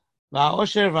say,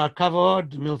 Va'osher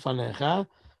va'kavod milfanecha,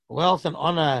 wealth and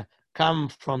honor come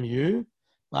from you,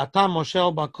 Va'atam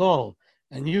moshel bakol,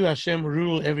 and you, Hashem,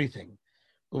 rule everything.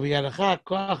 Uv'yadacha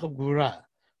koach u'gvura,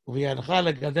 uv'yadacha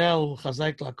legadel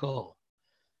u'chazek lakol.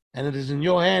 And it is in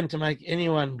your hand to make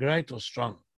anyone great or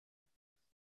strong.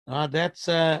 That's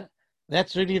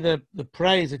really the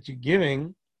praise that you're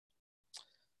giving.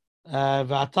 And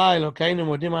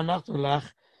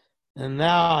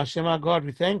now, Hashem our God,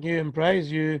 we thank you and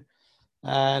praise you.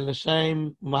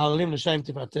 L'shem mahalalim l'shem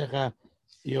tifatecha,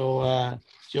 your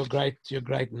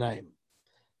great name.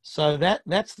 So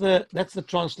that's the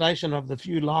translation of the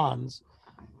few lines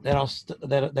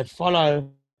that follow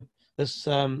this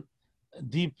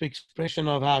deep expression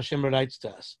of how Hashem relates to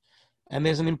us. And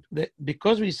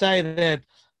because we say that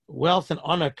wealth and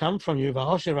honor come from you,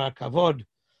 va'osher va'kavod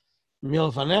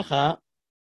milfanecha.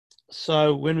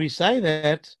 So when we say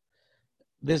that,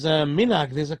 there's a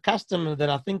minhag, there's a custom that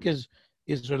I think is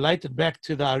related back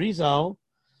to the Arizal,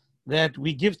 that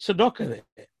we give tzedakah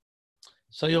there.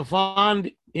 So you'll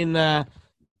find in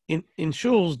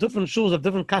shuls, different shuls have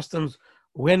different customs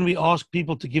when we ask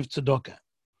people to give tzedakah.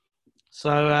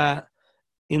 So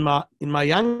in my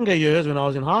younger years, when I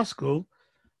was in high school,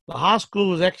 the high school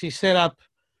was actually set up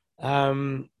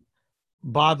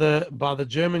by the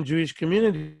German Jewish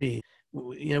community.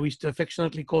 We used to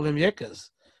affectionately call them Yekkers.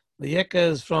 The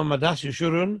Yekkers from Adas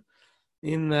Yeshurun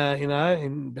in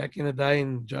back in the day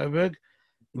in Joburg,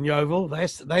 in Yeovil. They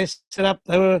set up.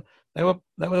 They were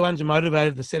the ones who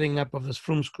motivated the setting up of this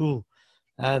frum school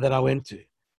that I went to,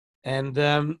 and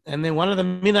then one of the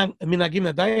minhagim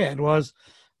that they had was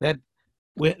that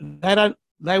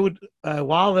they would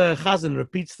while the chazan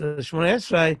repeats the Shmoneh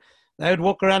Esrei, they would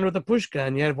walk around with a pushka,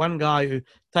 and you have one guy who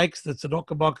takes the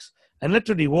tzedakah box and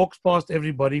literally walks past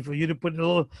everybody for you to put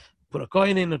a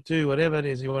coin in or two, whatever it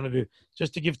is you want to do,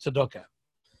 just to give tzedakah.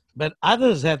 But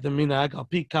others had the minhag, al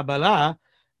pi Kabbalah,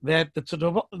 that the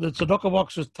tzedakah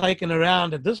box was taken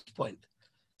around at this point.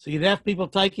 So you'd have people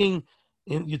taking,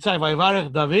 you'd say,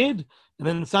 Vayvarech David, and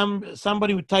then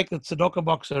somebody would take the tzedakah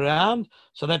box around,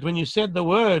 so that when you said the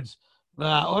words,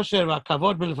 Va'osher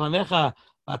va'kavod milfanecha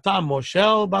v'ata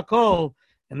moshel bakol,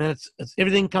 and then it's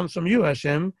everything comes from you,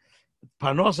 Hashem,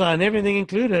 parnosa and everything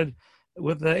included,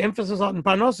 with the emphasis on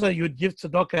parnosa, you would give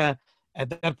tzedakah at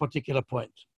that particular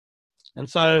point. And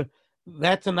so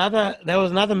that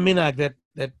was another minhag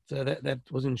that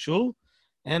was in shul,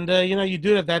 and you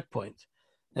do it at that point.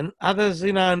 And others,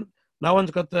 no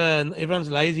one's everyone's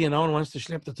lazy and no one wants to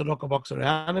schlep the tzedakah box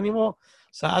around anymore.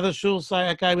 So other shuls say,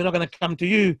 okay, we're not going to come to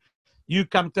you, you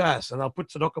come to us, and I'll put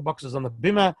tzedakah boxes on the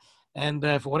bima, and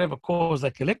for whatever cause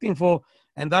they're collecting for.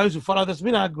 And those who follow this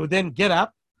minhag would then get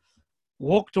up,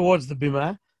 walk towards the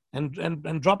bima,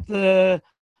 and drop the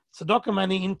tzedakah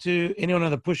money into any one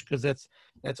of the pushkas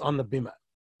that's on the bima.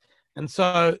 And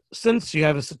so, since you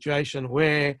have a situation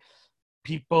where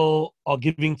people are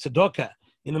giving tzedakah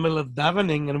in the middle of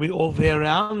davening, and we're all there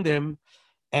around them,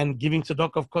 and giving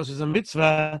tzedakah, of course, is a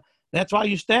mitzvah, that's why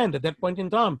you stand at that point in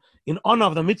time, in honor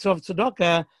of the mitzvah of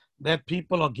tzedakah that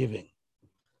people are giving.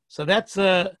 So that's,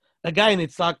 again,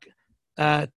 it's like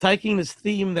taking this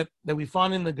theme that we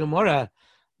find in the Gemara,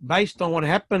 based on what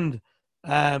happened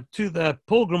to the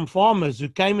pilgrim farmers who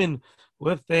came in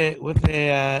with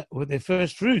their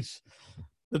first fruits.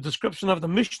 The description of the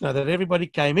Mishnah, that everybody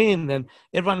came in and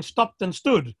everyone stopped and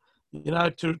stood,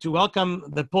 to welcome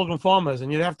the pilgrim farmers.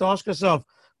 And you have to ask yourself,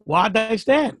 why did they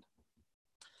stand?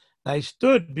 They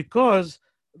stood because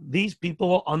these people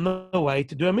were on the way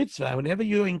to do a mitzvah. Whenever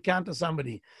you encounter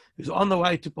somebody who's on the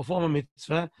way to perform a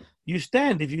mitzvah, you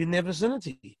stand if you're in their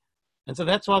vicinity. And so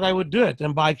that's why they would do it.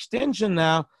 And by extension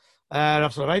now,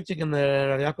 Rav Soloveitchik and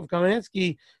the Rav Yaakov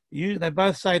Kamenetsky, they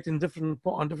both say it on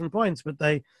different points, but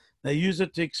they use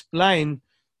it to explain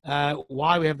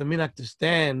why we have the minhag to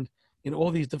stand in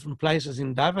all these different places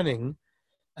in davening.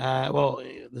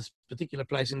 This particular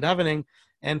place in davening,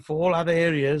 and for all other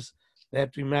areas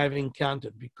that we may have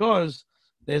encountered, because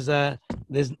there's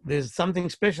something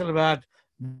special about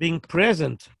being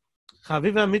present.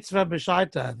 Chaviva mitzvah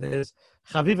b'shaita. There's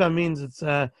chaviva means it's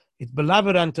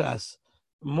beloved unto us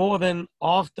more than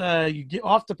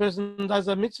after person does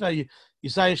a mitzvah. You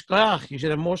say shkoyach. You should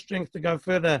have more strength to go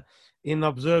further in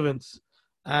observance.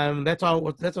 That's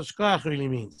what shkoyach really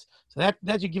means. So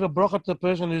that you give a bracha to the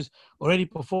person who's already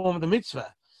performed the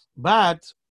mitzvah.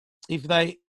 But if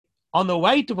they on the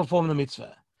way to perform the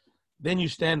mitzvah, then you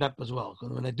stand up as well.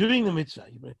 Because when they're doing the mitzvah,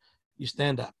 you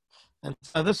stand up. And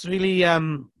so this really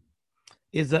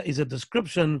is a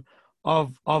description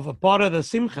of a part of the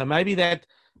simcha. Maybe that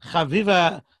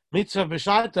chaviva mitzvah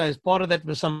b'shaita is part of that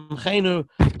v'samchenu,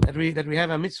 that we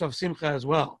have a mitzvah of simcha as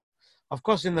well. Of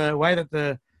course, in the way that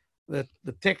the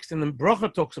text in the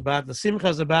bracha talks about, the simcha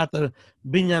is about the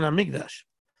binyan hamikdash,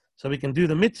 so we can do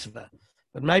the mitzvah.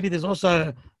 But maybe there's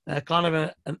also a kind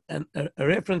of a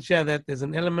reference here that there's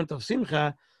an element of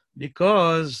simcha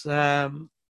because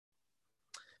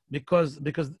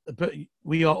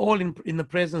we are all in the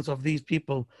presence of these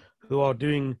people who are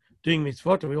doing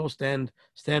mitzvot, and we all stand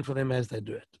for them as they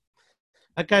do it.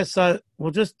 Okay, so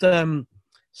we'll just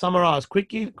summarize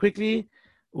quickly.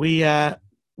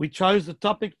 We chose the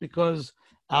topic because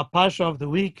our parsha of the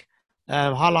week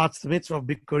highlights the mitzvah of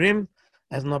Bikurim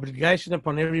as an obligation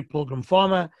upon every pilgrim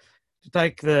farmer to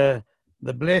take the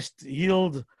blessed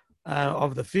yield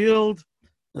of the field,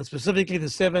 and specifically the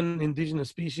 7 indigenous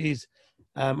species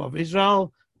of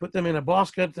Israel, put them in a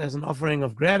basket as an offering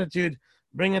of gratitude,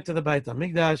 bring it to the Beit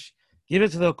HaMikdash, give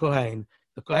it to the Kohen.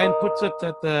 The Kohen puts it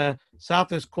at the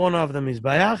southwest corner of the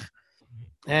Mizbeach,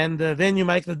 and then you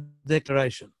make the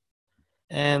declaration.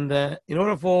 And in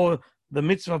order for the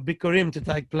mitzvah of Bikurim to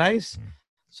take place,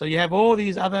 so you have all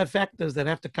these other factors that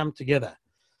have to come together.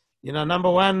 You know, number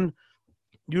one,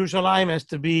 Yerushalayim has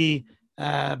to be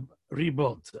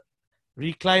rebuilt,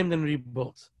 reclaimed and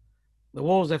rebuilt. The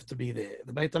walls have to be there.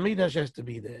 The Beit HaMikdash has to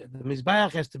be there. The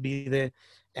Mizbeach has to be there.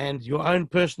 And your own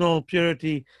personal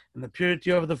purity and the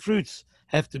purity of the fruits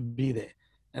have to be there.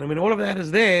 And when all of that is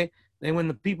there, then when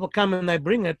the people come and they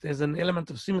bring it, there's an element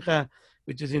of simcha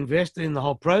which is invested in the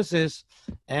whole process.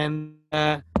 And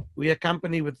we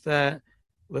accompany with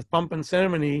pomp and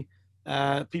ceremony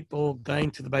people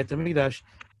going to the Beit HaMikdash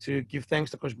to give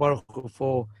thanks to Kosh Baruch Hu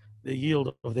for the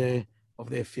yield of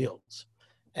their fields.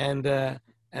 And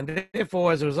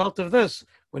therefore, as a result of this,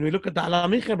 when we look at the Al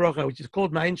HaMicha Bracha, which is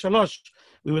called Ma'in Shalosh,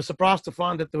 we were surprised to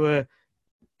find that there were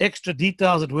extra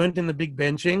details that weren't in the big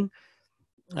benching.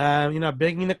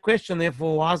 Begging the question,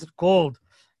 therefore, why is it called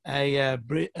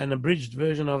an abridged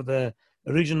version of the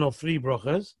original 3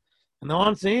 brachas? And the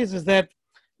answer is that,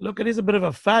 look, it is a bit of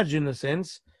a fudge in a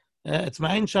sense. It's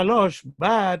Ma'in Shalosh,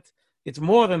 but it's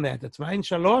more than that. It's Ma'in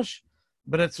Shalosh,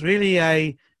 but it's really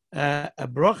a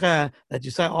bracha that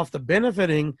you say after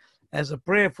benefiting as a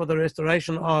prayer for the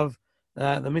restoration of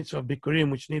the mitzvah of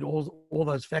Bikurim, which need all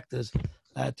those factors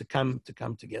to come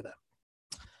together.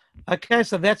 Okay,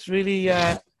 so that's really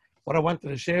what I wanted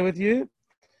to share with you,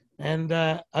 and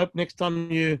I hope next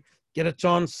time you get a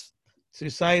chance to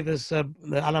say this, the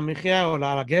Al HaMicha or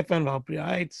Al HaGefen, Al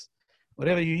Pri'aitz,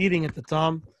 whatever you're eating at the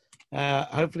time.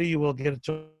 Hopefully you will get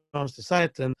a chance to say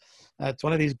it, and it's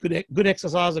one of these good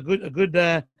exercises. A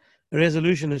good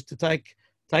resolution is to take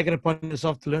it upon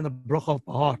yourself to learn the bracha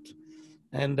by heart.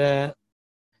 And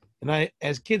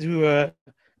as kids we were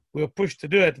pushed to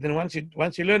do it. Then once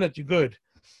you learn it, you're good.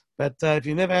 But if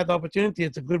you never had the opportunity,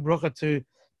 it's a good bracha to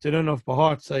learn off by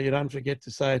heart, so you don't forget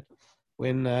to say it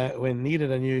when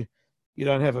needed, and you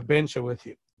don't have a bencher with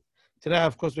you. Today,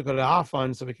 of course, we've got our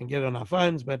phones, so we can get it on our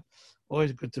phones, but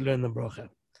always good to learn the bracha.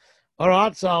 All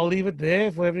right, so I'll leave it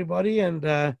there for everybody, and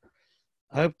I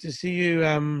hope to see you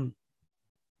in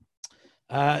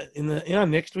the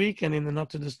next week and in the not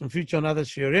too distant future on other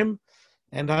shiurim,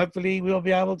 and hopefully we'll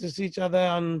be able to see each other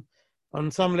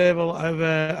on some level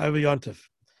over Yontif.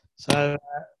 So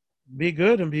be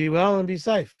good and be well and be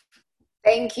safe.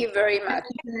 Thank you very much.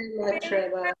 Thank you very much,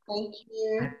 Rabbi. Thank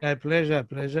you. Okay, pleasure.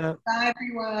 Bye,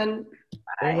 everyone.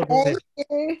 Bye. All the best. Thank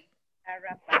you.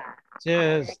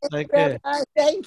 Cheers. Take care. Thank